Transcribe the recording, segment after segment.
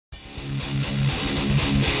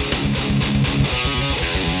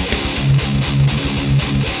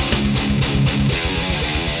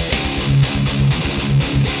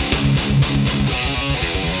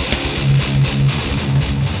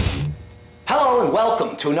Hello and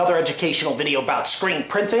welcome to another educational video about screen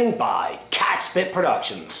printing by Catspit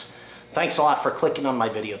Productions. Thanks a lot for clicking on my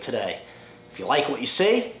video today. If you like what you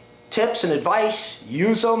see, tips and advice,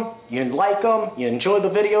 use them, you like them, you enjoy the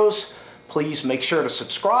videos, please make sure to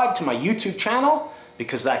subscribe to my YouTube channel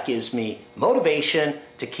because that gives me motivation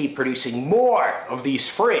to keep producing more of these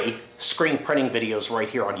free screen printing videos right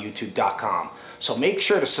here on youtube.com. So make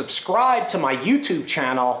sure to subscribe to my YouTube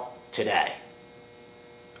channel today.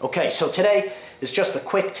 Okay, so today is just a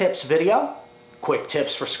quick tips video, quick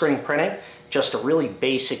tips for screen printing, just a really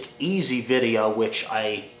basic, easy video, which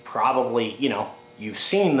I probably, you've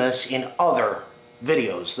seen this in other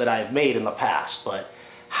videos that I've made in the past, but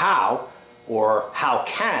how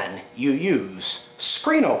can you use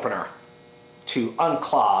Screen Opener to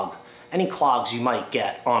unclog any clogs you might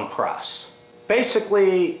get on press?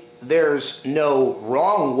 Basically, there's no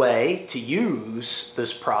wrong way to use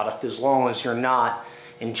this product as long as you're not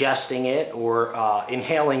ingesting it or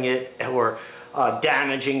inhaling it or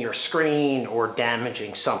damaging your screen or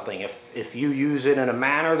damaging something. If you use it in a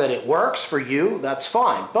manner that it works for you, that's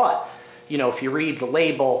fine. But if you read the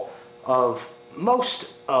label of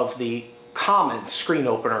most of the common screen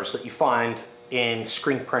openers that you find in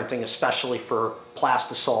screen printing, especially for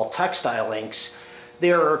plastisol textile inks,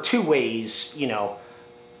 there are two ways you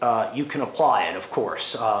can apply it, of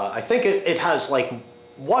course. I think it has like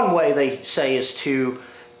one way they say is to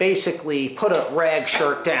basically put a rag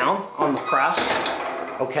shirt down on the press,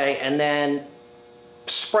 okay, and then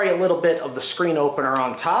spray a little bit of the screen opener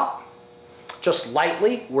on top, just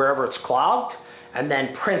lightly wherever it's clogged, and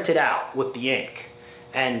then print it out with the ink.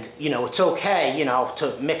 And it's okay,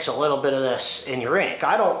 to mix a little bit of this in your ink.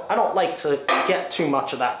 I don't like to get too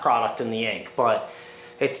much of that product in the ink, but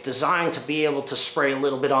it's designed to be able to spray a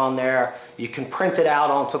little bit on there. You can print it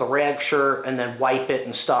out onto the rag shirt and then wipe it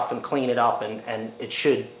and stuff and clean it up, and it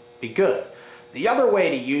should be good. The other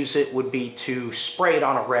way to use it would be to spray it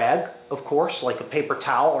on a rag, of course, like a paper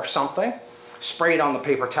towel or something. Spray it on the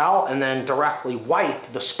paper towel and then directly wipe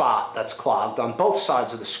the spot that's clogged on both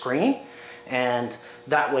sides of the screen. And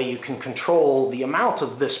that way you can control the amount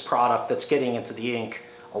of this product that's getting into the ink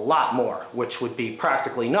a lot more, which would be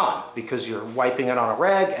practically none, because you're wiping it on a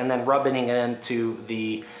rag and then rubbing it into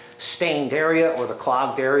the stained area or the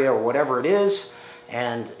clogged area or whatever it is,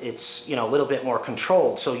 and it's a little bit more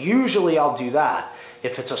controlled. So usually I'll do that.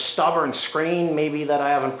 If it's a stubborn screen maybe that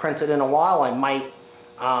I haven't printed in a while, I might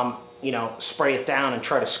spray it down and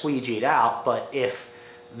try to squeegee it out. But if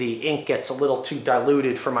the ink gets a little too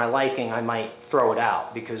diluted for my liking, I might throw it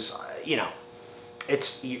out, because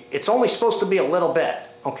it's only supposed to be a little bit,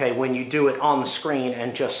 okay, when you do it on the screen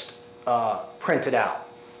and just print it out.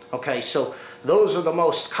 Okay, so those are the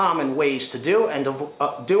most common ways to do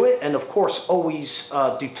it, and of course always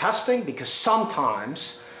do testing, because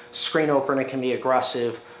sometimes screen opener can be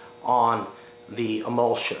aggressive on the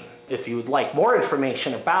emulsion. If you would like more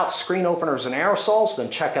information about screen openers and aerosols, then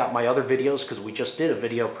check out my other videos, because we just did a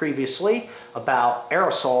video previously about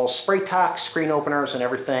aerosols, spray tacks, screen openers, and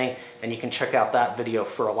everything, and you can check out that video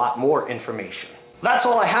for a lot more information. That's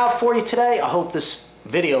all I have for you today. I hope this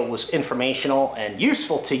video was informational and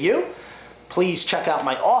useful to you. Please check out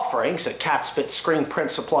my offerings at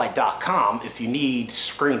catspitscreenprintsupply.com if you need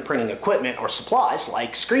screen printing equipment or supplies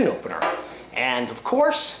like screen opener. And of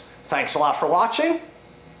course, thanks a lot for watching.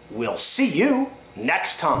 We'll see you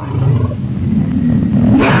next time.